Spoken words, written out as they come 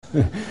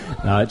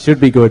No, it should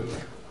be good.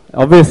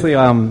 Obviously,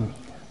 I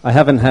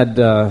haven't had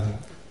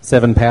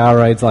 7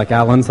 Powerades like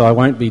Alan, so I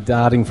won't be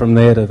darting from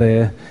there to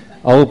there.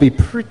 I'll be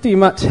pretty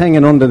much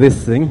hanging on to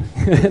this thing.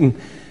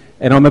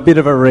 and I'm a bit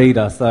of a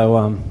reader,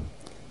 so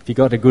if you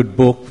got a good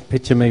book,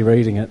 picture me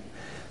reading it.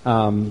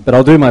 But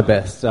I'll do my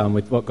best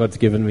with what God's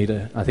given me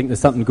to. I think there's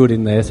something good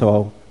in there,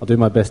 so I'll do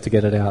my best to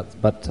get it out.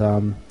 But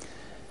I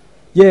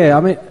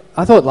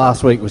thought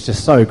last week was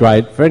just so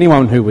great for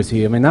anyone who was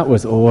here. I mean, that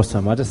was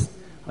awesome. I just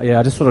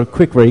sort of a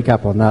quick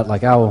recap on that.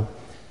 Like Al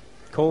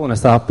calling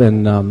us up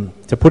and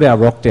to put our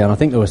rock down. I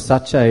think there was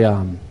such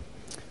a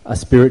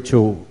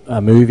spiritual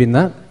move in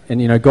that,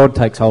 and God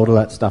takes hold of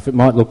that stuff. It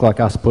might look like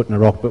us putting a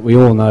rock, but we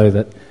all know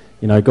that.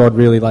 God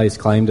really lays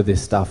claim to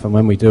this stuff, and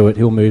when we do it,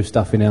 He'll move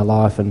stuff in our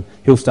life, and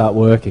He'll start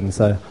working.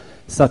 So,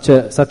 such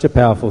a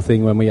powerful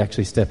thing when we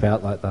actually step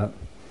out like that.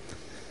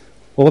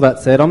 All that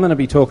said, I'm going to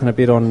be talking a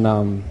bit on.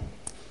 I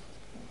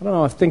don't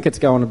know. I think it's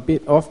going a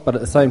bit off, but at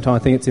the same time, I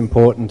think it's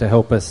important to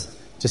help us,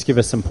 just give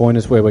us some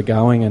pointers where we're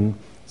going, and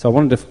so I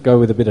wanted to go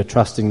with a bit of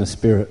trusting the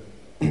Spirit.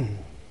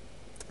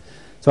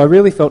 So I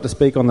really felt to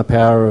speak on the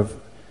power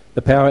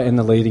and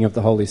the leading of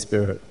the Holy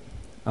Spirit.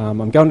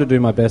 I'm going to do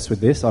my best with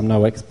this. I'm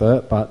no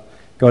expert, but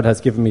God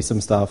has given me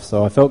some stuff,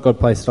 so I felt God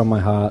placed it on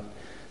my heart.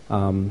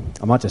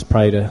 I might just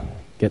pray to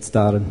get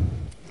started.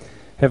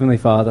 Heavenly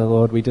Father,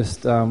 Lord, we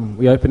just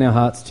we open our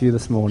hearts to You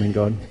this morning,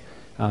 God.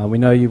 We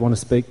know You want to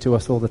speak to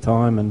us all the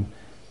time, and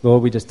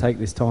Lord, we just take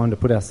this time to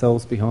put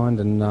ourselves behind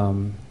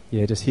and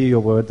just hear Your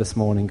word this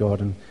morning,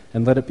 God,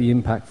 and let it be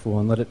impactful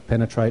and let it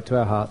penetrate to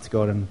our hearts,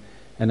 God,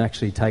 and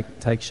actually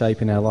take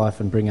shape in our life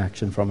and bring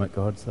action from it,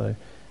 God. So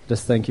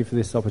just thank You for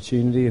this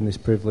opportunity and this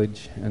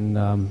privilege, and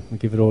we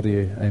give it all to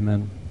You.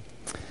 Amen.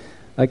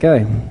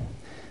 Okay,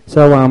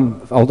 so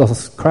I'll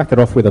just crack it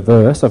off with a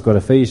verse. I've got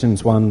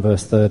Ephesians 1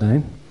 verse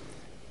 13.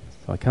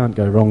 So I can't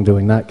go wrong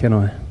doing that, can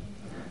I?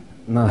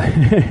 No.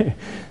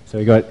 So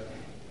we got,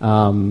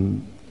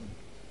 in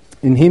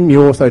Him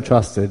you also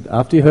trusted,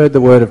 after you heard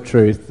the word of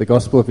truth, the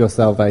gospel of your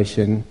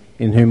salvation,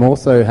 in whom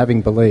also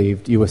having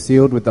believed, you were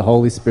sealed with the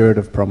Holy Spirit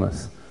of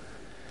promise.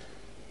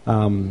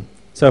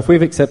 So if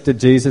we've accepted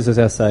Jesus as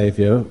our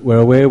Saviour, we're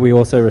aware we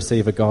also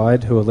receive a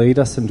guide who will lead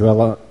us and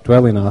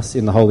dwell in us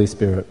in the Holy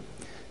Spirit.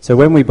 So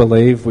when we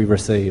believe, we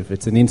receive.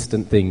 It's an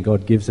instant thing.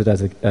 God gives it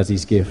as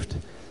His gift.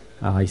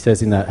 He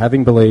says in that,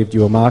 having believed,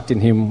 you are marked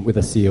in Him with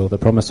a seal, the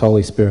promised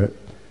Holy Spirit.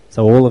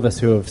 So all of us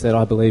who have said,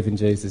 I believe in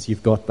Jesus,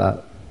 you've got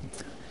that.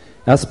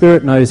 Our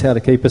spirit knows how to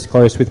keep us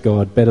close with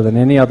God better than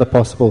any other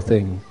possible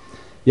thing.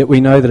 Yet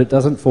we know that it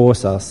doesn't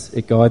force us,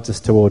 it guides us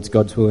towards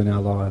God's will in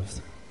our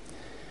lives.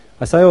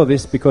 I say all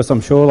this because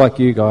I'm sure, like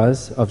you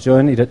guys, I've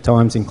journeyed at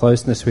times in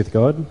closeness with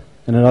God,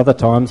 and at other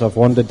times I've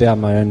wandered down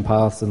my own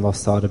paths and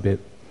lost sight a bit.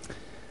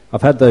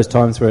 I've had those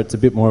times where it's a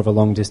bit more of a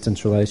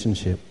long-distance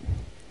relationship.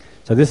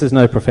 So this is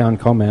no profound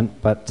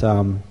comment, but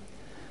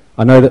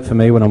I know that for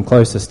me, when I'm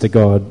closest to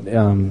God,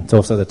 it's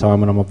also the time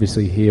when I'm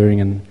obviously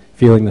hearing and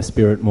feeling the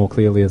Spirit more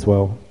clearly as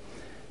well.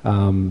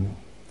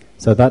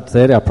 So that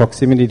said, our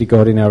proximity to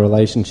God in our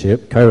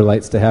relationship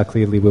correlates to how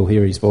clearly we'll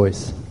hear His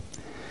voice.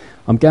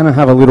 I'm going to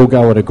have a little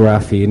go at a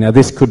graph here. Now,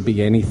 this could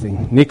be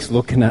anything. Nick's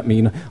looking at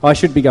me. I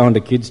should be going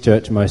to kids'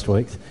 church most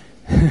weeks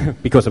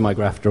because of my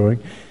graph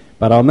drawing.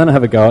 But I'm going to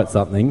have a go at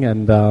something.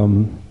 And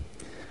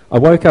I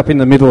woke up in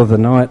the middle of the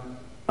night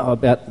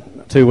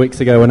about 2 weeks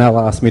ago when Al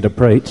asked me to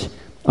preach.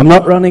 I'm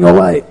not running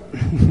away.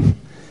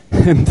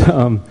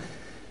 And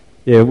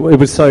it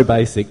was so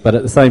basic. But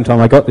at the same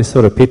time, I got this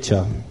sort of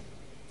picture.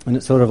 And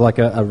it's sort of like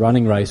a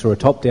running race or a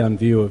top-down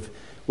view of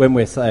when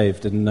we're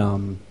saved.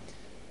 And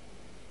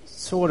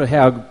sort of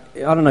how,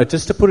 I don't know,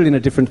 just to put it in a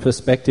different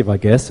perspective, I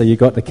guess. So you've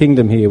got the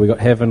kingdom here, we've got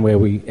heaven where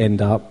we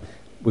end up,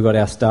 we've got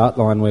our start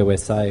line where we're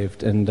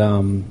saved. And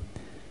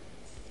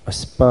I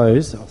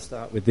suppose I'll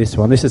start with this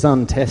one. This is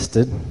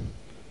untested,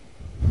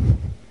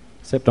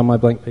 except on my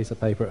blank piece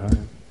of paper at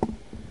home.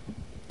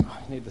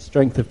 I need the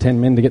strength of 10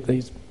 men to get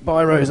these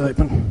biros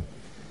open.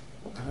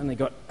 I've only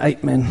got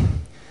 8 men.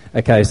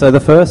 Okay, so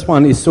the first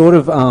one is sort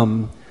of,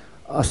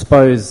 I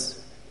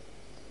suppose,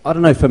 I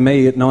don't know, for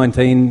me at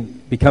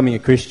 19, becoming a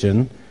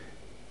Christian,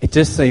 it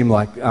just seemed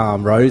like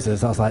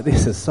roses. I was like,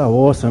 this is so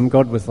awesome.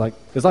 God was like,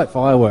 it was like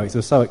fireworks. It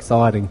was so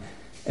exciting.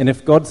 And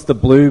if God's the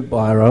blue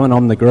biro and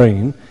I'm the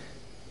green,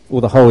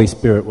 or the Holy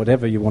Spirit,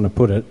 whatever you want to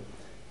put it,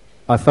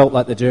 I felt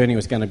like the journey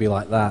was going to be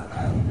like that.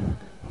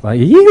 Like,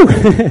 you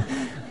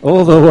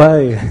all the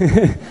way.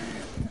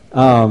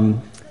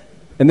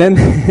 And then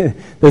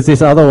there's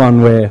this other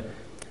one where,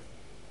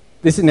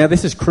 this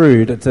is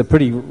crude, it's a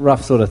pretty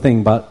rough sort of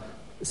thing, but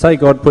say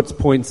God puts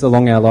points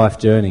along our life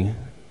journey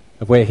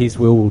of where His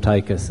will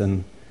take us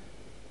and,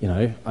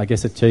 I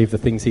guess achieve the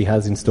things He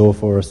has in store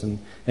for us and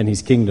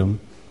His kingdom.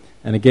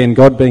 And again,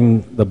 God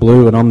being the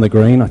blue and I'm the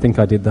green, I think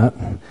I did that.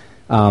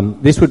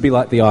 This would be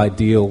like the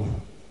ideal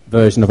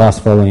version of us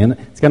following it.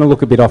 It's going to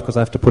look a bit off because I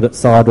have to put it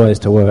sideways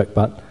to work,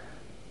 but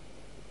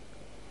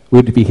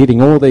we'd be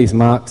hitting all these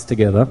marks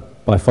together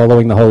by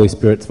following the Holy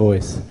Spirit's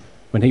voice.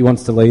 When He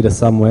wants to lead us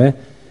somewhere,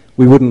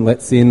 we wouldn't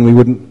let sin, we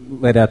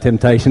wouldn't let our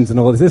temptations and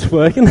all this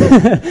working.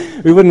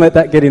 We wouldn't let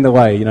that get in the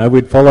way, you know.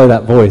 We'd follow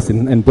that voice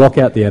and block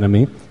out the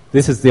enemy.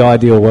 This is the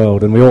ideal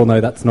world, and we all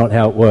know that's not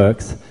how it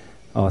works.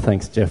 Oh,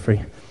 thanks,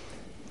 Jeffrey.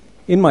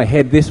 In my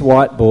head, this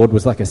whiteboard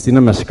was like a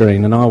cinema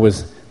screen, and I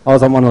was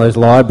on one of those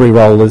library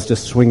rollers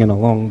just swinging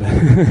along.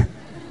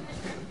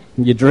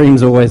 Your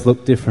dreams always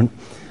look different.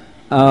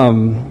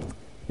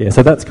 Yeah,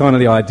 so that's kind of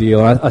the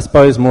ideal. I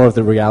suppose more of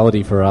the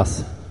reality for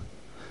us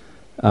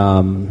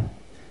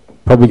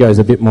probably goes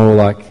a bit more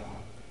like,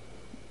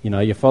 you know,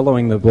 you're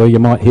following the blue, you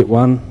might hit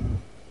one,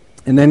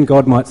 and then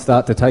God might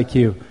start to take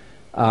you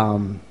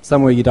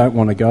somewhere you don't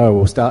want to go,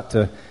 or start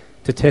to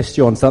test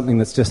you on something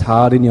that's just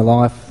hard in your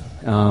life,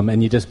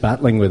 and you're just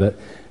battling with it,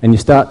 and you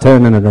start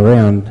turning it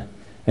around,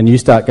 and you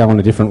start going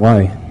a different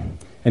way.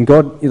 And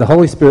God, the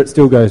Holy Spirit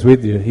still goes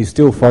with you. He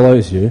still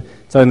follows you.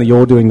 It's only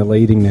you're doing the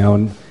leading now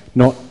and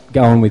not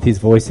going with his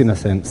voice in a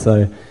sense.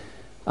 So,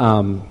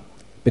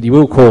 but he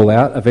will call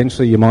out.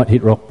 Eventually you might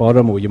hit rock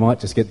bottom, or you might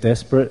just get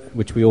desperate,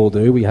 which we all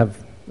do.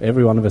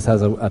 Every one of us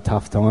has a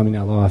tough time in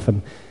our life.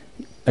 And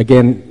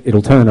again,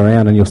 it'll turn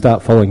around and you'll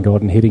start following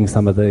God and hitting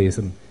some of these.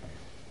 And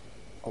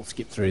I'll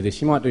skip through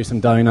this. You might do some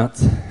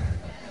donuts.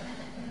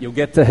 You'll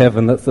get to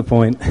heaven, that's the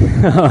point.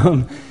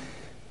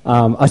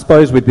 I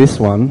suppose with this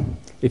one,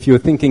 if you were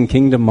thinking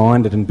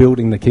kingdom-minded and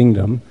building the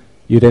kingdom,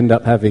 you'd end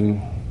up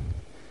having,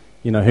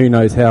 you know, who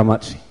knows how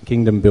much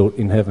kingdom built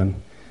in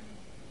heaven.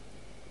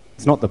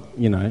 It's not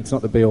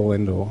the be-all,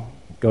 end-all.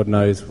 God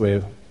knows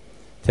we're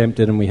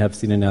tempted and we have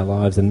sin in our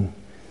lives, and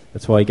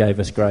that's why he gave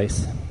us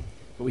grace.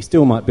 But we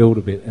still might build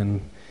a bit,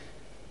 and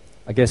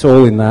I guess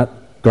all in that,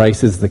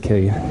 grace is the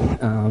key.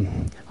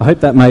 I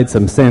hope that made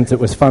some sense. It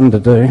was fun to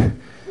do.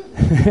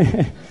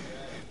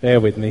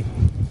 Bear with me.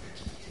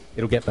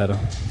 It'll get better.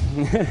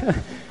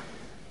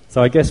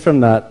 So I guess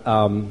from that,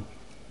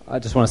 I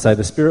just want to say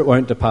the Spirit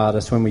won't depart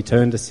us when we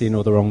turn to sin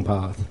or the wrong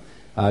path.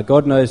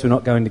 God knows we're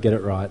not going to get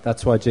it right.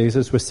 That's why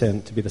Jesus was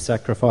sent to be the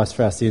sacrifice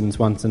for our sins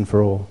once and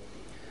for all.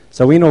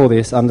 So in all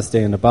this,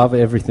 understand above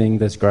everything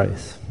there's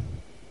grace.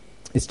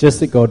 It's just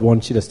that God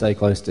wants you to stay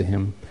close to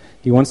him.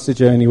 He wants to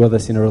journey with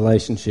us in a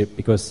relationship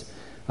because,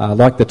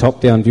 like the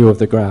top-down view of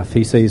the graph,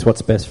 he sees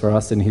what's best for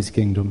us in his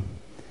kingdom.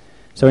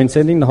 So in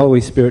sending the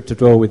Holy Spirit to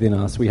dwell within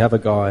us, we have a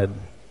guide,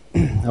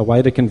 a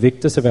way to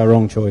convict us of our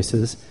wrong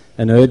choices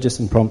and urge us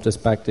and prompt us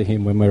back to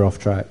him when we're off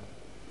track.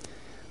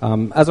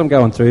 As I'm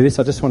going through this,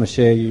 I just want to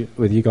share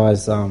with you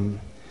guys a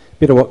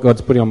bit of what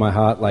God's putting on my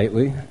heart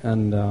lately.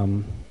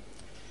 And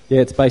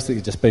it's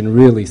basically just been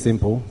really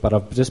simple, but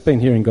I've just been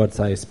hearing God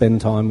say,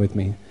 spend time with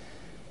me,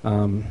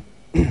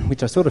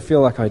 which I sort of feel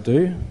like I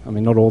do. I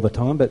mean, not all the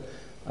time, but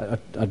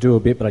I do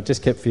a bit, but I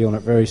just kept feeling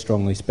it very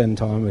strongly, spend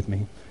time with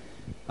me.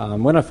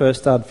 When I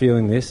first started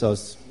feeling this, I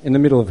was in the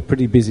middle of a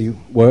pretty busy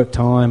work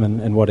time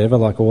and whatever,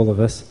 like all of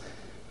us.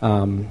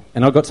 And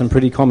I've got some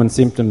pretty common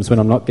symptoms when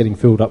I'm not getting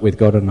filled up with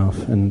God enough.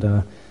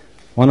 And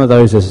one of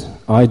those is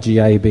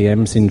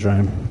IgABM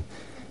syndrome.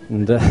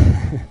 And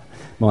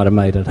might have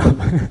made it up.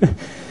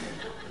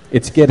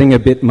 It's getting a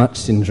bit much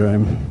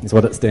syndrome is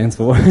what it stands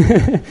for.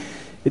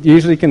 It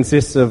usually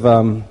consists of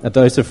a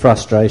dose of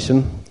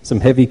frustration,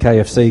 some heavy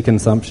KFC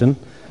consumption,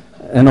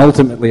 and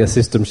ultimately a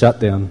system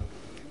shutdown.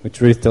 Which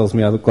Ruth tells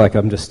me I look like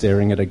I'm just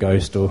staring at a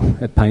ghost or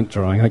at paint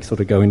drying. I sort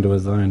of go into a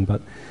zone.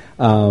 But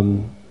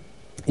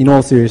in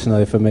all seriousness,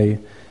 though, for me,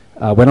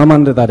 when I'm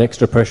under that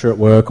extra pressure at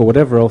work or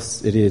whatever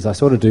else it is, I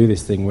sort of do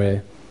this thing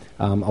where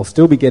I'll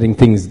still be getting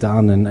things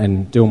done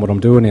and doing what I'm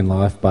doing in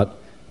life, but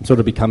I'm sort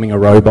of becoming a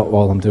robot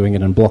while I'm doing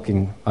it and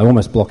blocking. I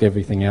almost block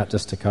everything out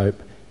just to cope,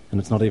 and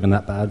it's not even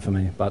that bad for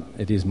me, but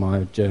it is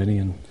my journey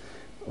and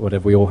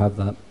whatever, we all have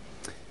that.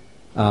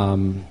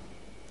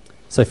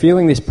 So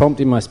feeling this prompt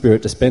in my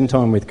spirit to spend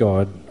time with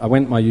God, I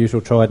went my usual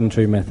tried and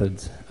true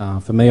methods.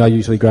 For me, I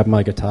usually grab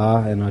my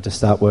guitar and I just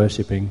start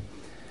worshipping.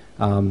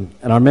 And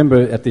I remember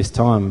at this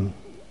time,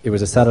 it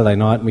was a Saturday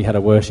night and we had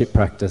a worship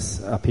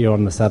practice up here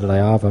on the Saturday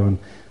Arvo, and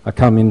I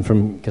come in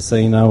from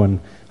casino and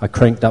I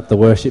cranked up the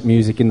worship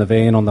music in the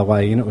van on the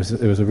way in. It was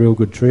a real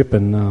good trip,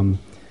 and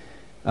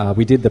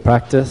we did the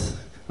practice.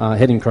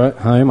 Heading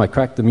home, I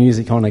cracked the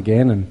music on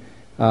again, and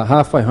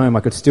halfway home I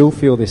could still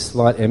feel this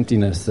slight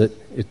emptiness that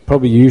it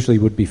probably usually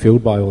would be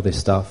filled by all this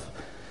stuff.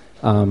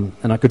 And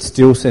I could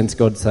still sense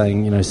God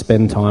saying,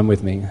 spend time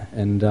with me.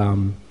 And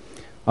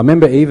I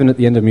remember even at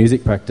the end of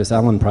music practice,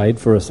 Alan prayed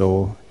for us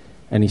all,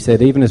 and he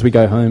said, even as we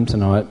go home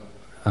tonight,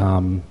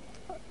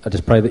 I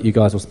just pray that you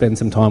guys will spend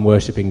some time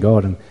worshipping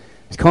God. And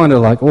it's kind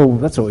of like, oh,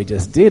 that's what we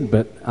just did,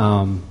 but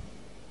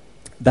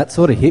that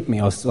sort of hit me.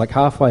 I was like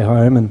halfway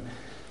home,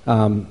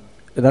 and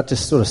that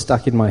just sort of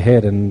stuck in my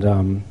head,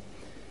 and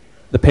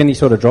the penny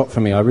sort of dropped for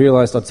me. I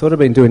realised I'd sort of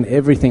been doing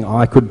everything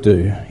I could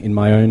do in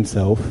my own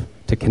self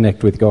to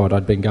connect with God.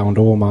 I'd been going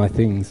to all my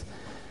things.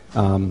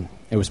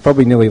 It was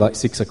probably nearly like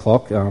 6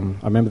 o'clock. I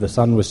remember the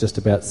sun was just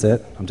about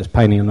set. I'm just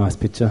painting a nice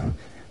picture.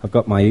 I've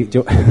got my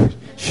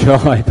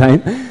shy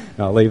paint.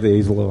 No, I'll leave the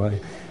easel away.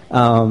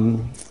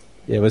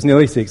 It was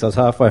nearly 6. I was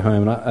halfway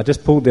home, and I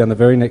just pulled down the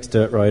very next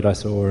dirt road I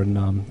saw,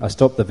 and I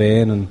stopped the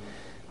van, and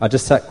I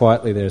just sat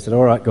quietly there and said,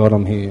 all right, God,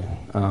 I'm here.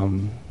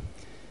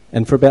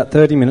 And for about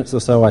 30 minutes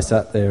or so I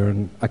sat there,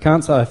 and I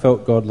can't say I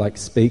felt God like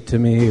speak to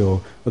me, or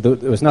there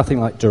was nothing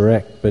like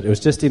direct, but it was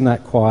just in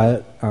that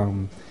quiet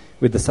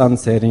with the sun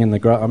setting and I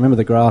remember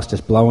the grass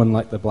just blowing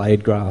like the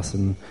blade grass,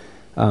 and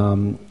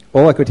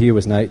all I could hear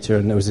was nature,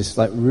 and there was this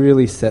like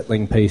really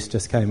settling peace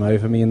just came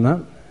over me in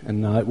that,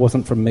 and it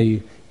wasn't from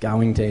me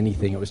going to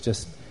anything, it was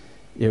just,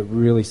 it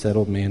really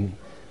settled me. And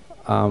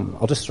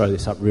I'll just throw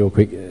this up real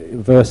quick.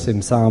 Verse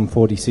in Psalm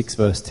 46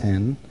 verse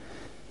 10.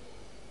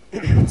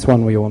 It's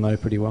one we all know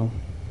pretty well.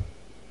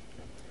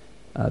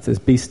 It says,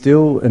 "Be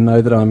still and know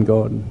that I'm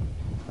God."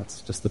 That's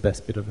just the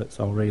best bit of it,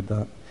 so I'll read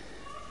that.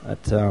 I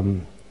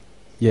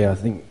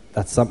think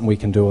that's something we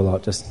can do a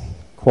lot. Just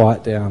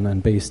quiet down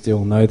and be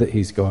still, know that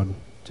He's God,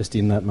 just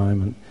in that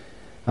moment.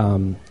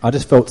 I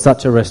just felt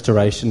such a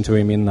restoration to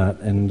Him in that,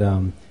 and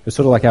it was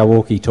sort of like our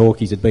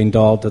walkie-talkies had been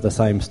dialed to the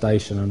same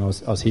station, and I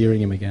was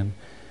hearing Him again.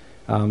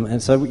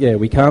 And so,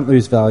 we can't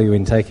lose value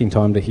in taking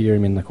time to hear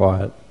Him in the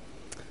quiet.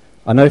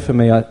 I know for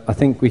me, I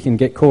think we can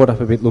get caught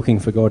up a bit looking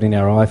for God in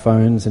our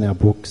iPhones and our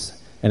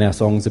books and our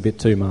songs a bit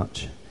too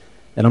much.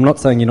 And I'm not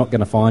saying you're not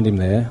going to find Him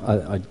there.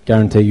 I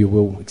guarantee you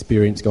will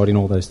experience God in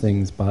all those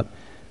things. But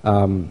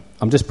I'm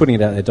just putting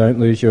it out there. Don't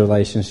lose your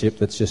relationship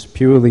that's just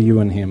purely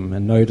you and Him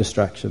and no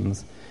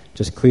distractions.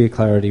 Just clear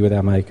clarity with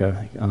our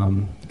Maker.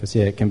 Because,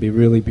 it can be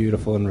really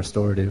beautiful and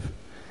restorative.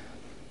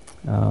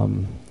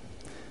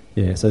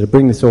 So to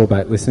bring this all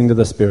back, listening to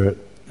the Spirit,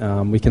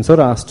 we can sort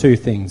of ask two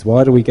things.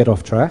 Why do we get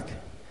off track?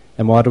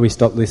 And why do we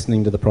stop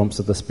listening to the prompts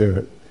of the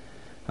Spirit?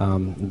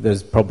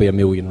 There's probably a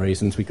million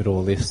reasons we could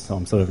all list, so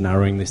I'm sort of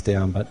narrowing this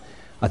down. But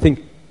I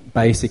think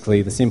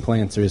basically the simple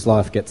answer is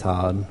life gets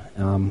hard.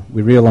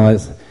 We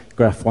realise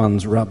graph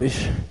 1's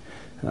rubbish.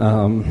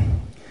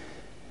 And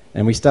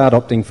we start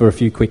opting for a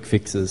few quick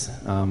fixes.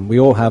 We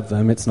all have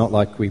them. It's not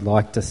like we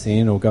like to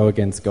sin or go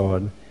against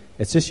God.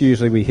 It's just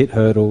usually we hit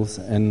hurdles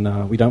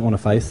and we don't want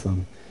to face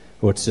them,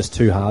 or it's just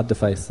too hard to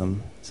face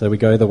them. So we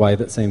go the way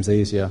that seems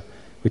easier,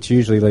 which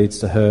usually leads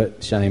to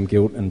hurt, shame,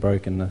 guilt and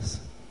brokenness.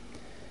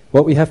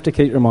 What we have to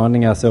keep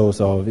reminding ourselves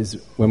of is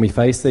when we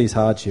face these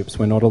hardships,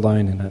 we're not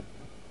alone in it.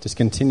 Just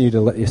continue to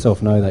let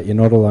yourself know that you're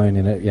not alone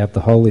in it. You have the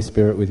Holy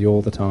Spirit with you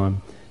all the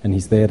time, and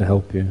He's there to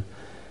help you.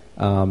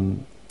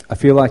 I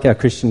feel like our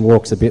Christian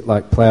walk's a bit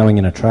like ploughing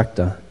in a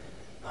tractor.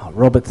 Oh,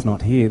 Robert's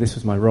not here. This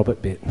was my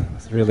Robert bit. I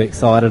was really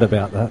excited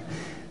about that.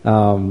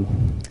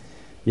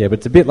 But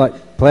it's a bit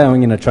like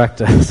ploughing in a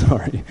tractor,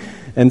 sorry.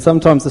 And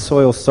sometimes the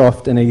soil's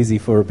soft and easy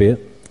for a bit,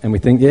 and we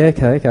think,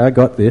 okay, I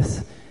got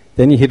this.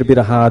 Then you hit a bit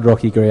of hard,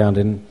 rocky ground,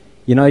 and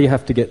you know you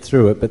have to get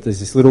through it, but there's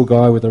this little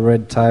guy with a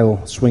red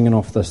tail swinging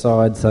off the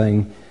side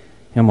saying,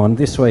 come on,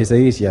 this way's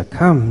easier,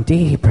 come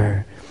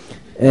deeper.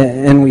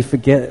 And we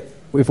forget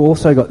we've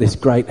also got this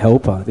great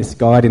helper, this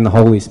guide in the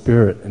Holy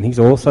Spirit, and He's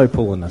also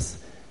pulling us.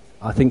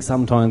 I think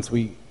sometimes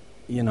we,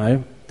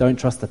 don't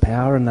trust the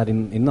power and that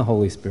in the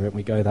Holy Spirit,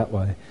 we go that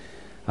way.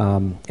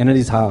 And it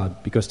is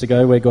hard, because to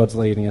go where God's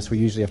leading us, we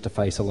usually have to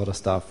face a lot of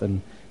stuff,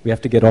 and we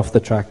have to get off the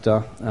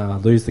tractor,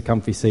 lose the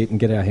comfy seat and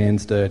get our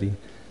hands dirty.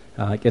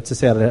 It gets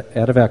us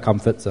out of our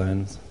comfort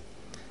zones.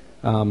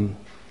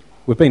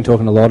 We've been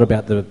talking a lot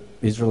about the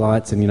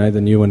Israelites and,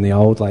 the new and the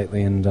old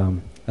lately, and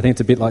I think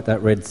it's a bit like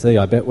that Red Sea.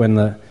 I bet when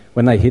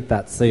they hit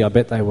that sea, I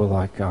bet they were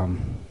like,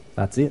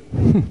 that's it.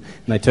 And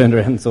they turned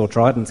around and saw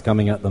tridents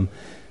coming at them.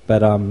 But,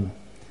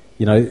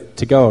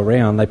 to go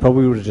around, they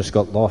probably would have just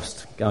got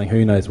lost going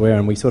who knows where,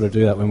 and we sort of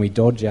do that when we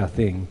dodge our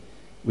thing.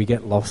 We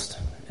get lost,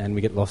 and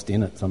we get lost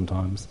in it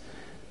sometimes.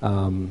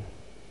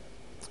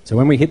 So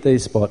when we hit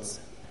these spots,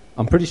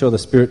 I'm pretty sure the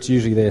Spirit's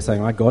usually there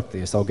saying, I got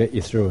this, I'll get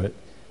you through it.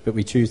 But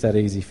we choose that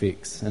easy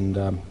fix and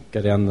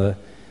go down the...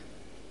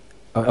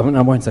 I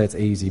won't say it's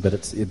easy, but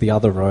it's the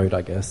other road,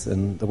 I guess.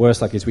 And the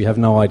worst luck is we have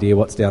no idea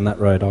what's down that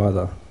road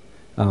either.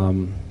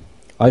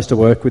 I used to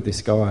work with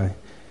this guy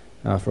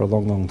for a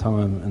long, long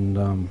time,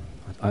 and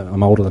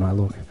I'm older than I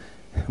look.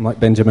 I'm like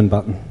Benjamin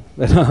Button.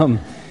 But,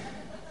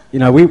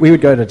 we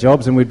would go to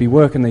jobs and we'd be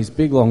working these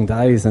big, long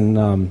days,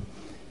 and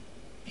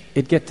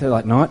it'd get to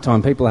like night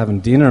time, people are having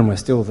dinner and we're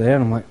still there,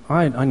 and I'm like,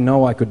 I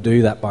know I could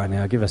do that by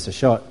now, give us a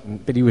shot.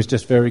 But he was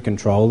just very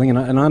controlling,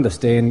 and I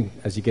understand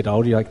as you get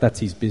older, you're like, that's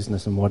his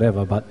business and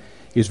whatever, but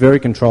he was very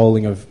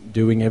controlling of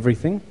doing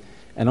everything.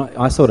 And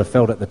I sort of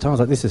felt at the time, I was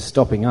like, this is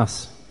stopping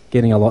us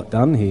getting a lot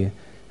done here,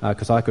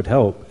 because I could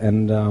help.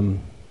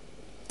 And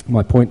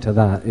my point to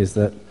that is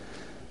that,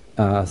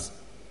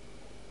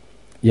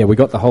 we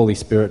got the Holy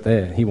Spirit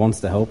there. He wants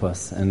to help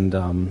us, and,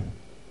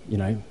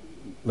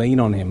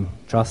 lean on Him,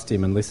 trust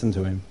Him, and listen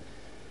to Him.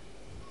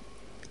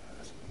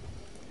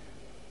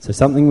 So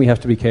something we have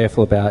to be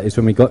careful about is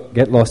when we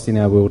get lost in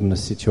our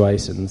wilderness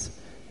situations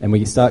and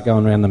we start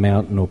going around the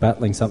mountain or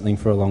battling something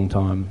for a long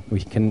time, we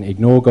can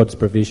ignore God's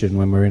provision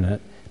when we're in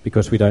it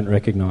because we don't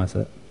recognise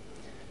it.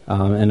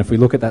 And if we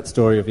look at that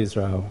story of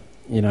Israel,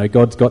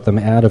 God's got them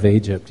out of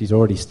Egypt. He's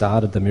already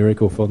started the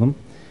miracle for them.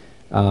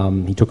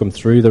 He took them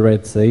through the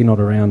Red Sea, not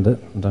around it.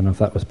 I don't know if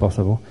that was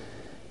possible.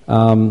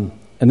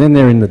 And then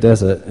they're in the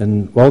desert,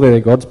 and while they're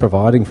God's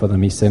providing for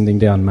them, he's sending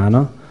down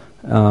manna.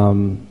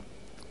 And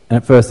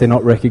at first they're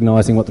not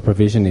recognising what the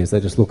provision is. They're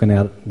just looking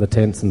out at the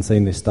tents and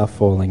seeing this stuff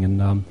falling,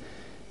 and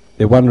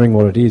they're wondering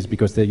what it is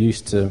because they're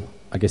used to,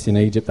 I guess in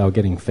Egypt they were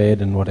getting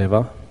fed and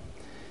whatever.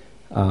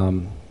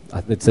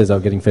 It says they were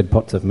getting fed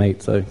pots of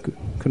meat, so it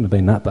couldn't have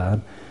been that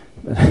bad.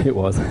 But it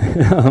was.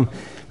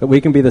 But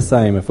we can be the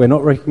same. If we're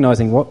not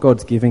recognising what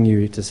God's giving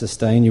you to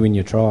sustain you in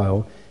your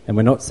trial, and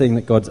we're not seeing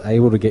that God's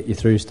able to get you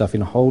through stuff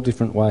in a whole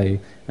different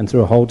way and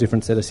through a whole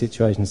different set of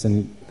situations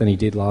than he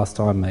did last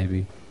time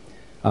maybe.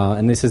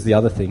 And this is the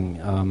other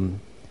thing.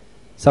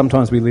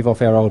 Sometimes we live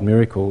off our old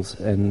miracles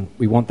and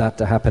we want that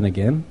to happen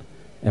again,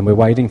 and we're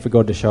waiting for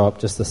God to show up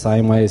just the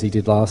same way as he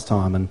did last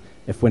time. And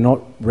if we're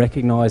not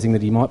recognising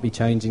that he might be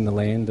changing the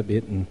land a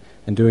bit and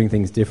doing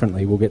things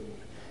differently, we'll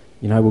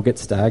get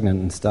stagnant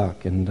and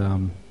stuck.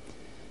 And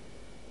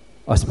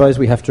I suppose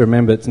we have to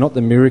remember it's not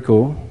the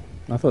miracle.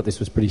 I thought this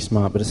was pretty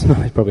smart, but it's not,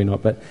 it's probably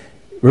not. But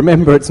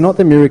remember, it's not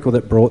the miracle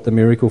that brought the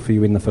miracle for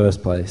you in the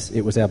first place.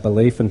 It was our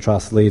belief and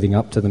trust leading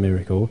up to the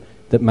miracle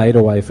that made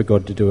a way for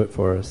God to do it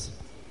for us.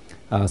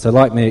 So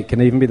like me, it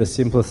can even be the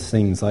simplest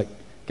things, like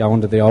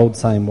going to the old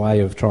same way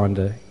of trying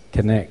to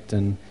connect.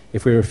 And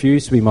if we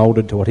refuse to be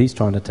moulded to what he's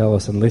trying to tell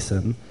us and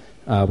listen,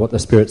 what the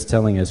Spirit's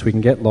telling us, we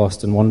can get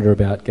lost and wander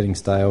about getting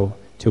stale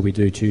till we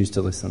do choose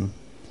to listen.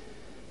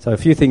 So a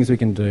few things we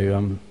can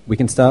do. We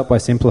can start by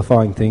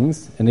simplifying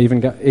things and even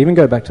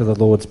go back to the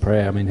Lord's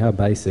Prayer. I mean, how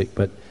basic,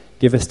 but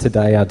give us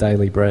today our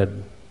daily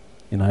bread.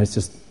 It's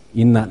just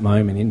in that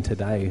moment, in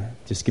today.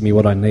 Just give me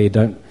what I need.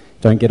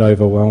 Don't get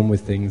overwhelmed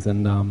with things.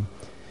 And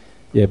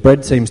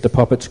bread seems to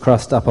pop its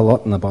crust up a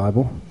lot in the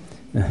Bible.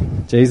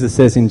 Jesus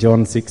says in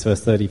John 6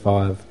 verse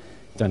 35,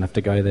 don't have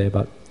to go there,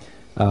 but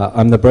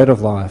I'm the bread of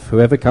life.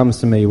 Whoever comes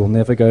to me will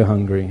never go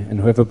hungry, and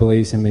whoever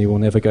believes in me will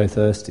never go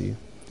thirsty.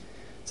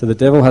 So the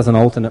devil has an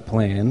alternate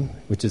plan,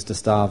 which is to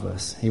starve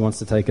us. He wants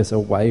to take us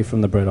away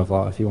from the bread of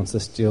life. He wants to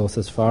steal us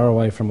as far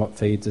away from what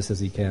feeds us as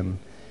he can. And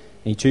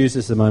he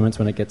chooses the moments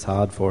when it gets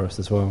hard for us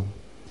as well.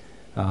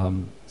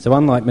 So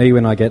unlike me,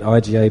 when I get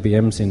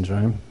IgABM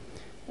syndrome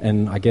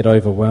and I get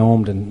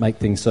overwhelmed and make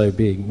things so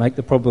big, make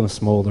the problem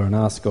smaller and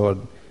ask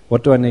God,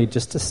 what do I need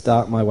just to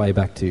start my way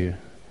back to you?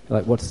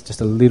 Like, what's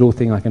just a little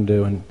thing I can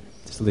do, and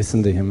just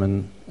listen to him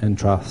and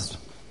trust.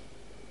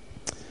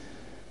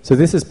 So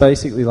this is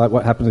basically like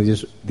what happened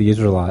to the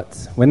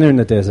Israelites. When they're in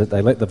the desert,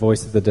 they let the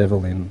voice of the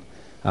devil in.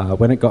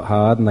 When it got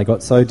hard and they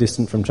got so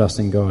distant from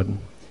trusting God, and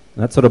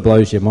that sort of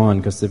blows your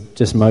mind because they've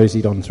just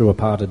moseyed on through a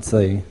parted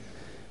sea.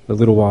 A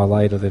little while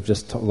later, they've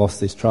just lost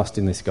this trust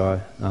in this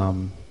guy.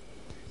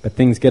 But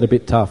things get a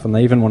bit tough, and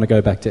they even want to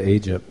go back to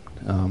Egypt,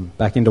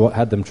 back into what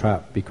had them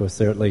trapped, because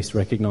they're at least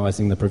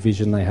recognising the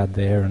provision they had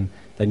there, and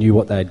they knew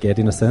what they'd get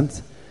in a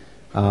sense.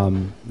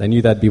 They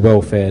knew they'd be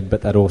well fed,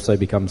 but they'd also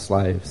become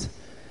slaves.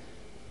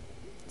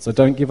 So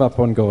don't give up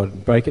on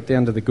God. Break it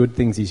down to the good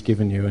things he's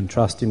given you and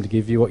trust him to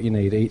give you what you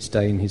need each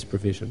day in his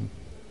provision.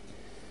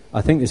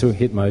 I think this will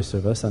hit most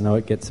of us. I know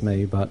it gets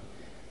me, but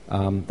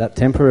that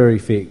temporary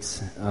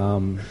fix,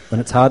 when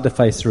it's hard to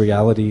face the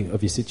reality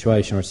of your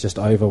situation or it's just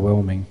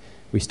overwhelming,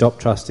 we stop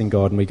trusting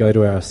God and we go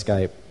to our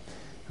escape.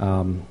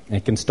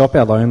 It can stop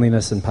our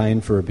loneliness and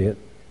pain for a bit,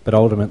 but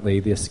ultimately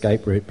the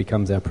escape route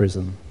becomes our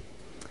prison.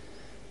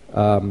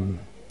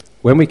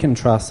 When we can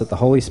trust that the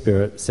Holy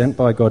Spirit, sent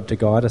by God to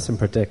guide us and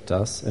protect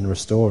us and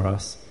restore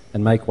us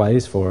and make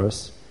ways for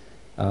us,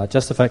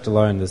 just the fact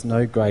alone, there's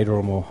no greater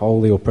or more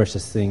holy or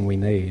precious thing we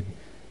need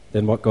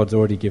than what God's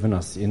already given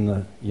us in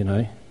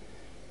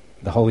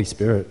the Holy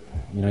Spirit.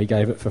 He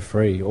gave it for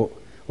free. All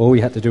we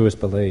had to do was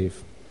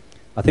believe.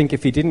 I think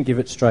if he didn't give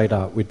it straight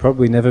up, we'd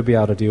probably never be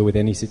able to deal with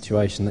any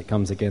situation that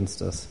comes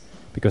against us,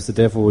 because the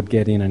devil would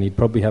get in and he'd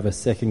probably have a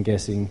second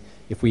guessing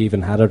if we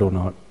even had it or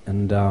not.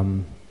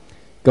 And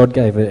God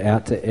gave it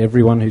out to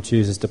everyone who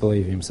chooses to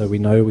believe him, so we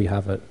know we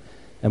have it.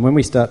 And when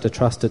we start to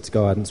trust its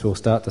guidance, we'll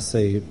start to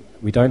see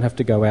we don't have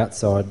to go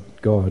outside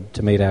God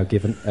to meet our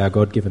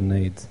God-given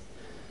needs.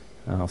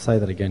 I'll say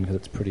that again because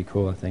it's pretty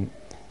cool, I think.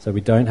 So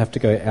we don't have to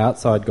go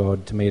outside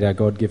God to meet our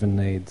God-given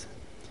needs.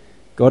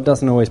 God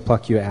doesn't always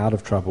pluck you out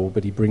of trouble,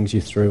 but he brings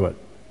you through it.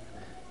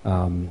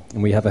 And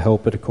we have a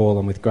helper to call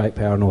on with great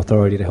power and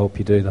authority to help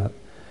you do that.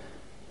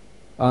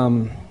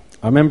 I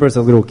remember as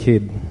a little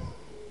kid,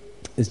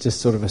 it's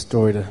just sort of a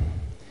story to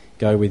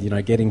go with,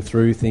 getting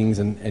through things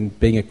and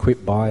being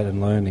equipped by it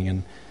and learning.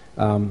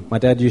 And my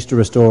dad used to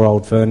restore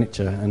old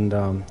furniture,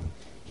 and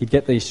he'd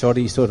get these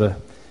shoddy sort of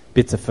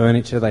bits of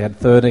furniture. They had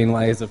 13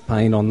 layers of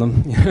paint on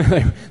them.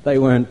 They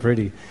weren't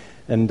pretty.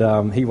 And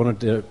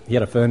he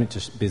had a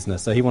furniture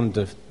business, so he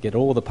wanted to get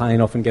all the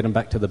paint off and get them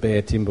back to the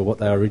bare timber, what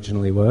they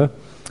originally were.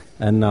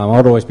 And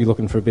I'd always be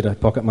looking for a bit of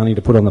pocket money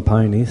to put on the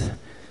ponies,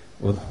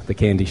 or the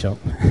candy shop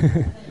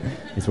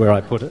is where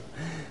I put it.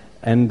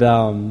 And,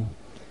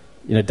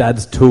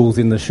 Dad's tools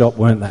in the shop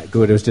weren't that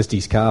good. It was just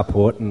his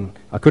carport, and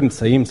I couldn't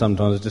see him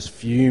sometimes. It was just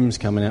fumes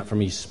coming out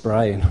from his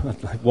spray, and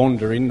I'd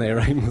wander in there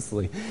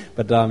aimlessly.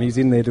 But he's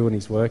in there doing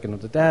his work, and I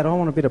said, Dad, I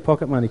want a bit of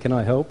pocket money. Can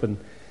I help? And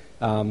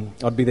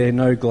I'd be there,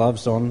 no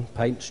gloves on,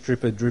 paint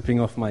stripper dripping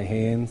off my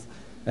hands,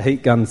 a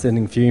heat gun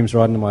sending fumes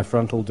right into my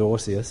frontal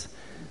dorsal.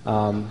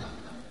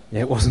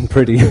 It wasn't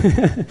pretty.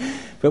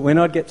 But when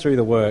I'd get through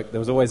the work, there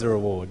was always a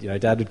reward.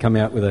 Dad would come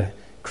out with a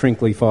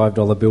crinkly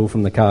 $5 bill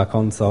from the car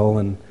console,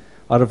 and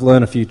I'd have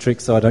learned a few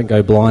tricks so I don't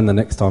go blind the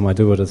next time I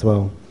do it as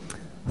well.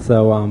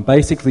 So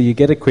basically, you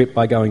get equipped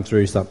by going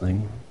through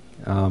something.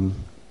 I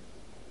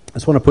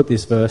just want to put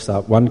this verse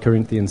up, 1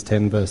 Corinthians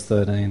 10, verse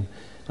 13.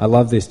 I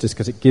love this just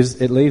because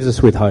it leaves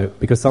us with hope,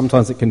 because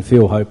sometimes it can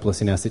feel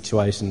hopeless in our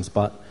situations,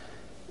 but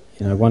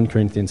 1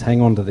 Corinthians,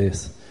 hang on to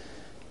this.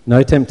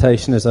 No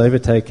temptation has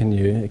overtaken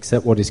you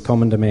except what is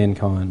common to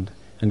mankind,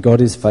 and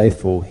God is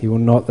faithful. He will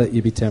not let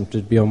you be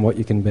tempted beyond what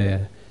you can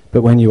bear,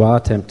 but when you are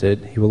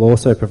tempted, he will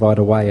also provide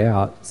a way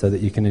out so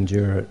that you can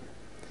endure it.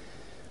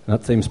 And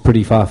that seems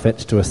pretty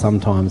far-fetched to us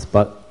sometimes,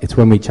 but it's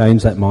when we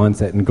change that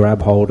mindset and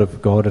grab hold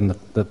of God and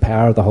the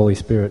power of the Holy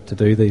Spirit to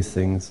do these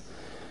things.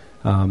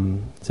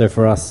 So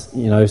for us,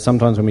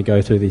 sometimes when we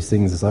go through these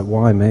things, it's like,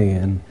 why me?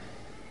 And,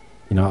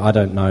 I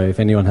don't know if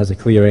anyone has a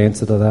clear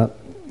answer to that.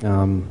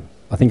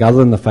 I think other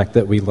than the fact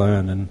that we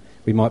learn, and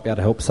we might be able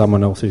to help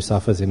someone else who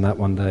suffers in that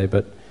one day,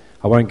 but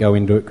I won't go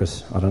into it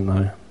because I don't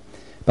know.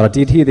 But I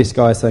did hear this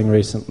guy saying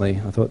recently,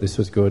 I thought this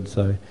was good,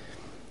 so,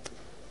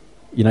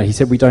 he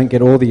said we don't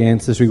get all the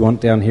answers we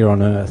want down here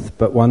on earth,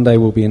 but one day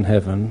we'll be in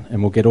heaven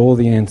and we'll get all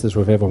the answers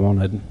we've ever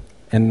wanted,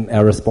 and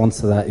our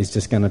response to that is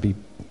just going to be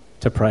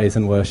to praise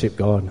and worship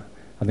God.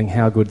 I think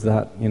how good's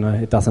that?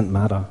 It doesn't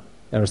matter.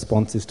 Our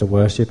response is to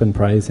worship and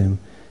praise him.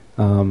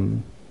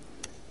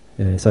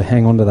 So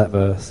hang on to that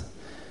verse.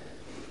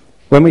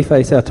 When we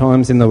face our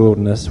times in the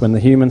wilderness, when the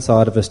human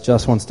side of us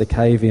just wants to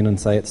cave in and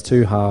say it's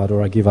too hard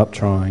or I give up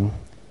trying,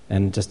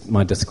 and just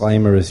my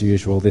disclaimer as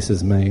usual, this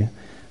is me.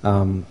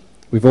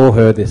 We've all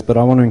heard this, but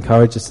I want to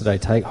encourage us today,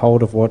 take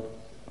hold of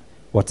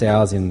what's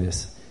ours in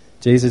this.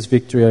 Jesus'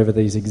 victory over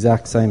these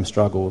exact same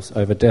struggles,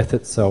 over death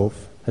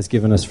itself, has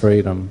given us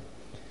freedom.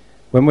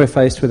 When we're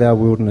faced with our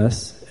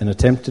wilderness and are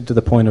tempted to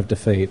the point of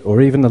defeat,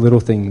 or even the little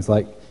things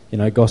like,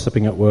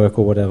 gossiping at work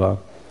or whatever,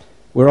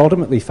 we're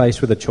ultimately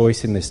faced with a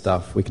choice in this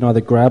stuff. We can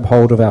either grab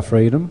hold of our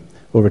freedom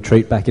or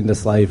retreat back into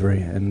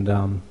slavery,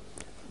 and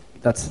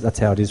that's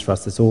how it is for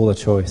us. It's all a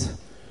choice.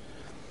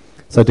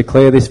 So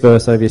declare this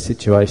verse over your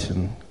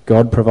situation.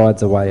 God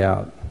provides a way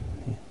out.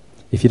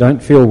 If you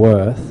don't feel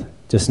worth,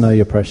 just know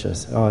you're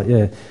precious. Oh,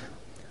 yeah.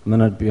 I'm going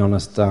to be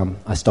honest,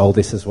 I stole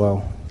this as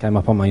well. Came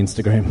up on my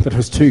Instagram, but it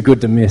was too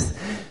good to miss.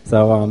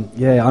 So,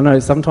 I know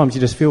sometimes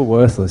you just feel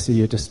worthless.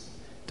 You just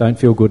don't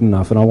feel good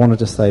enough. And I want to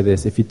just say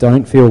this. If you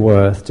don't feel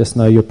worth, just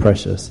know you're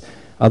precious.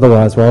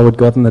 Otherwise, why would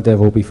God and the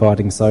devil be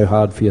fighting so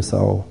hard for your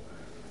soul?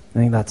 I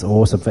think that's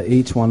awesome. For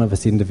each one of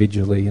us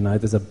individually,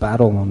 there's a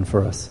battle on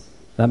for us.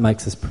 That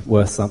makes us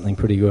worth something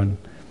pretty good.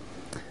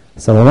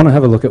 So I want to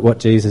have a look at what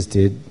Jesus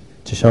did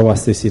to show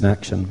us this in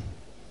action.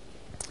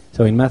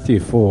 So in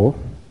Matthew 4,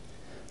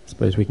 I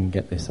suppose we can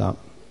get this up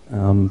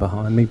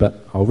behind me,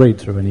 but I'll read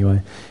through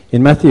anyway.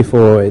 In Matthew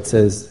 4, it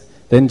says,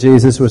 "Then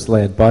Jesus was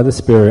led by the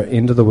Spirit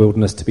into the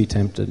wilderness to be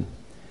tempted."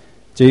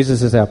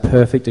 Jesus is our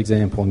perfect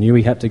example, knew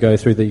he had to go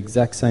through the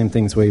exact same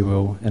things we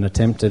will and are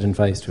tempted and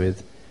faced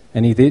with.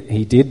 And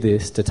he did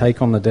this to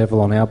take on the devil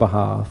on our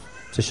behalf,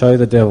 to show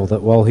the devil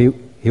that while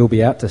he'll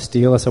be out to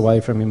steal us away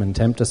from him and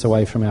tempt us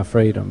away from our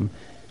freedom,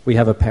 we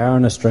have a power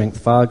and a strength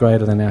far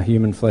greater than our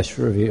human flesh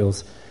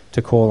reveals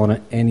to call on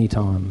at any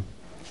time.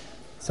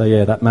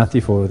 So that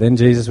Matthew 4, then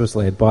Jesus was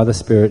led by the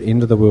Spirit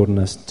into the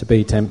wilderness to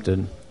be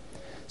tempted.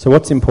 So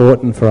what's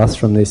important for us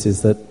from this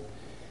is that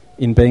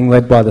in being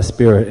led by the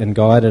Spirit and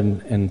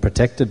guided and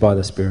protected by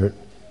the Spirit,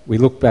 we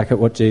look back at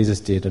what Jesus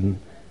did. And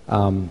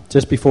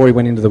just before he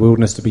went into the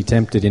wilderness to be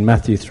tempted, in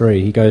Matthew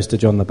 3, he goes to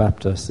John the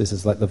Baptist. This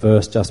is like the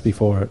verse just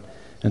before it.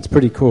 And it's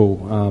pretty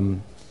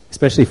cool,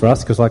 especially for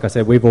us, because like I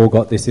said, we've all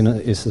got this in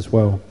us as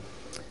well.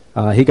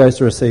 He goes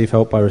to receive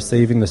help by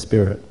receiving the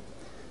Spirit.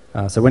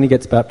 So when he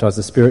gets baptised,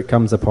 the Spirit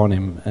comes upon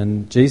him.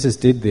 And Jesus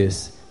did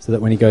this so that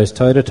when he goes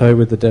toe-to-toe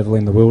with the devil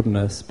in the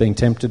wilderness, being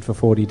tempted for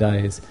 40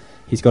 days,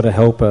 he's got a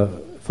helper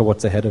for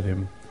what's ahead of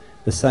him.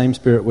 The same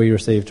Spirit we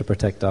receive to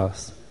protect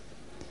us.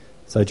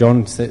 So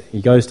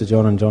he goes to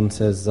John, and John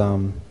says,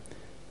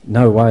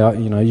 no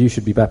way, you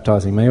should be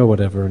baptising me or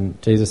whatever.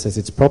 And Jesus says,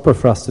 it's proper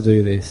for us to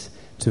do this,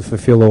 to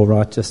fulfil all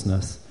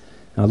righteousness.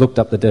 And I looked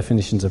up the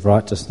definitions of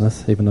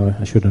righteousness, even though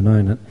I should have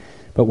known it.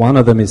 But one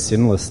of them is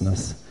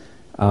sinlessness.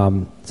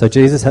 So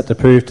Jesus had to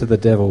prove to the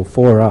devil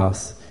for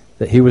us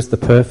that he was the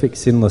perfect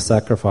sinless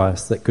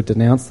sacrifice that could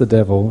denounce the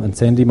devil and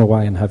send him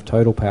away and have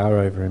total power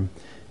over him,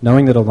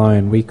 knowing that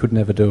alone we could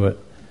never do it.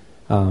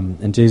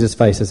 And Jesus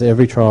faces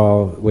every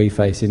trial we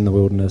face in the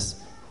wilderness,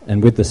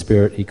 and with the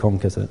Spirit he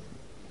conquers it.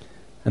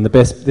 And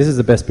this is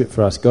the best bit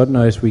for us. God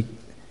knows we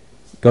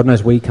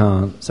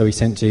can't, so he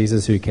sent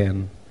Jesus who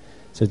can.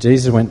 So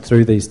Jesus went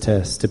through these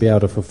tests to be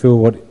able to fulfill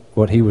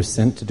what he was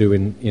sent to do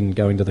in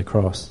going to the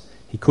cross.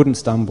 He couldn't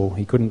stumble,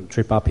 he couldn't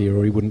trip up here,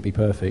 or he wouldn't be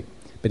perfect,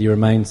 but he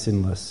remained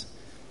sinless,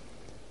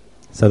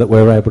 so that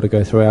we're able to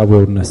go through our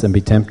wilderness and be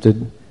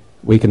tempted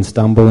we can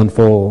stumble and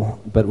fall,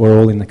 but we're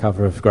all in the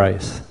cover of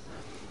grace.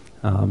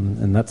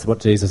 And that's what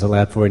Jesus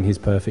allowed for in his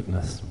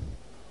perfectness.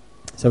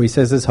 So he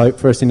says there's hope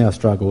for us in our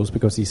struggles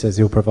because he says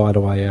he'll provide a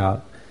way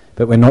out.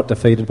 But we're not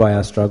defeated by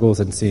our struggles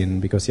and sin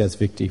because he has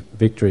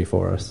victory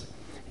for us.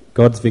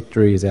 God's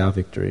victory is our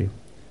victory.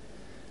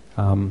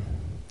 I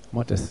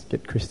might just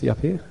get Christy up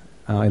here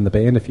in the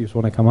band if you just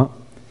want to come up.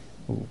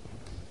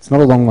 It's not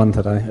a long one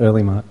today,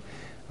 early Mark.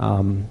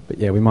 But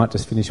yeah, we might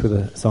just finish with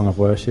a song of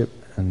worship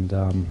and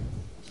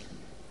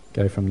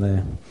go from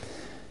there.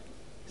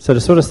 So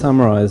to sort of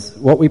summarise,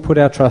 what we put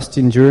our trust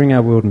in during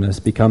our wilderness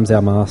becomes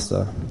our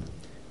master.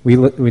 We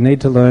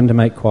need to learn to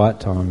make quiet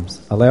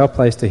times, allow a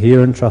place to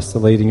hear and trust the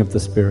leading of the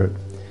Spirit,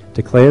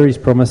 declare his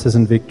promises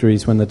and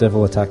victories when the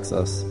devil attacks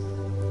us.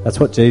 That's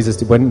what Jesus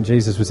did. When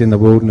Jesus was in the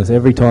wilderness,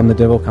 every time the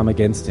devil come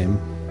against him,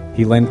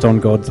 he leant on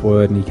God's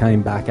word and he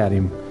came back at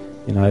him.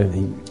 You know,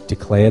 he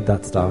declared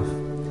that stuff.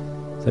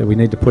 So we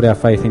need to put our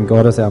faith in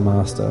God as our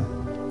master.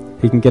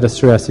 He can get us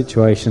through our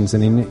situations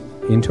and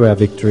into our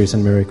victories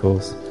and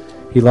miracles.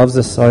 He loves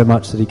us so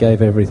much that he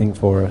gave everything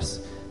for us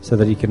so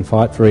that he can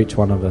fight for each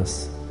one of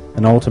us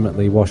and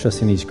ultimately wash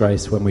us in his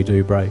grace when we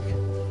do break.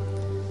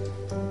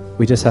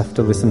 We just have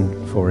to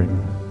listen for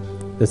him.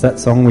 There's that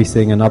song we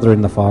sing, Another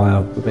in the Fire.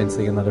 We've been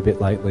singing that a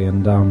bit lately,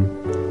 and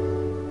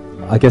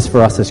I guess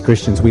for us as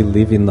Christians, we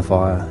live in the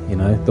fire, you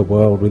know, the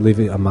world, we live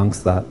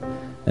amongst that.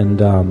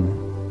 And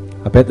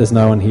I bet there's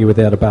no one here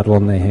without a battle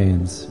on their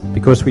hands.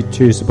 Because we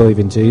choose to believe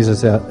in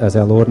Jesus as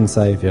our Lord and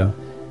Saviour,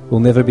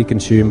 we'll never be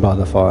consumed by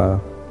the fire.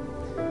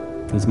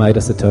 He's made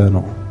us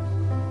eternal.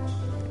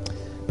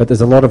 But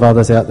there's a lot of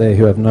others out there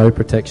who have no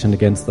protection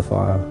against the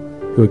fire,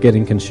 who are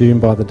getting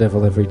consumed by the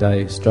devil every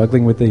day,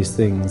 struggling with these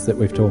things that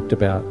we've talked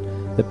about,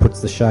 that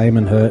puts the shame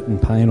and hurt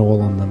and pain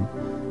all on them,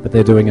 but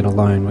they're doing it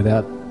alone,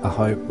 without a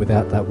hope,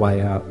 without that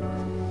way out.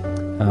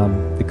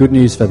 The good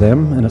news for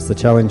them, and it's the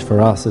challenge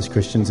for us as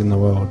Christians in the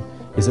world,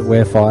 is that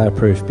we're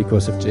fireproof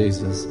because of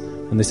Jesus,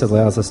 and this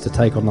allows us to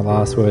take on the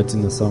last words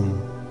in the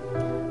song.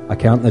 I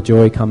count the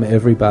joy come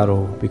every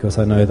battle, because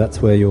I know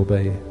that's where you'll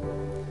be.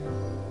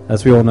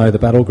 As we all know, the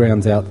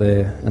battleground's out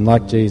there, and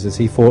like Jesus,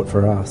 he fought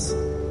for us.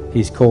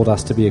 He's called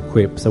us to be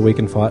equipped so we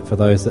can fight for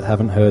those that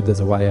haven't heard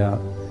there's a way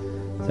out.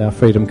 So our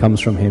freedom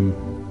comes from him.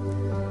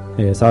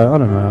 Yeah, so I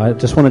don't know, I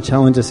just want to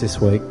challenge us this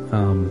week.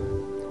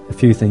 A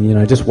few things, you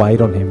know, just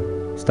wait on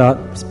him. Start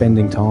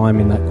spending time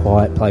in that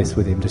quiet place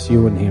with him, just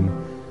you and him.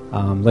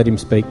 Let him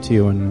speak to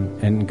you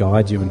and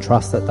guide you, and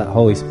trust that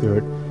Holy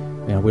Spirit,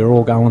 you know, we're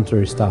all going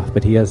through stuff,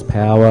 but he has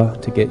power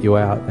to get you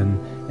out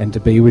and to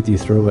be with you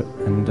through it.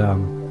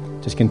 And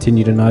just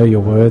continue to know you're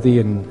worthy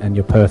and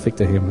you're perfect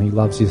to him. He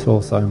loves you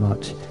all so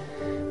much.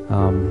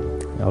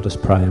 I'll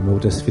just pray and we'll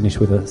just finish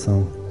with a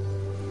song.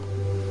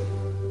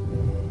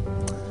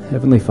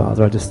 Heavenly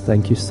Father, I just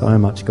thank you so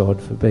much,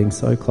 God, for being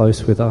so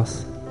close with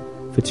us,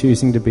 for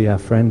choosing to be our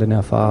friend and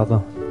our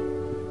Father.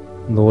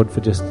 And Lord,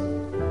 for just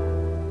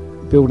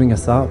building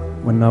us up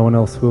when no one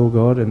else will,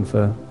 God, and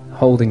for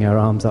holding our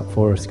arms up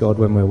for us, God,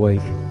 when we're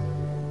weak.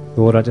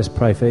 Lord, I just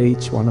pray for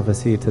each one of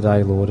us here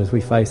today, Lord, as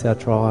we face our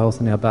trials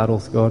and our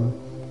battles, God.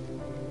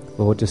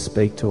 Lord, just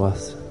speak to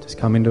us. Just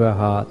come into our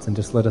hearts and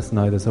just let us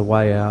know there's a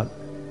way out,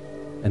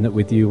 and that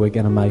with you we're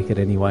going to make it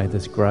anyway.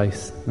 There's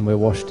grace and we're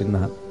washed in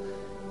that.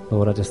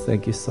 Lord, I just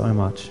thank you so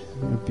much.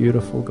 You're a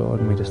beautiful God,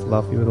 and we just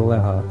love you with all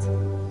our hearts.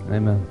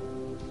 Amen.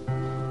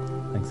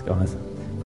 Thanks, guys.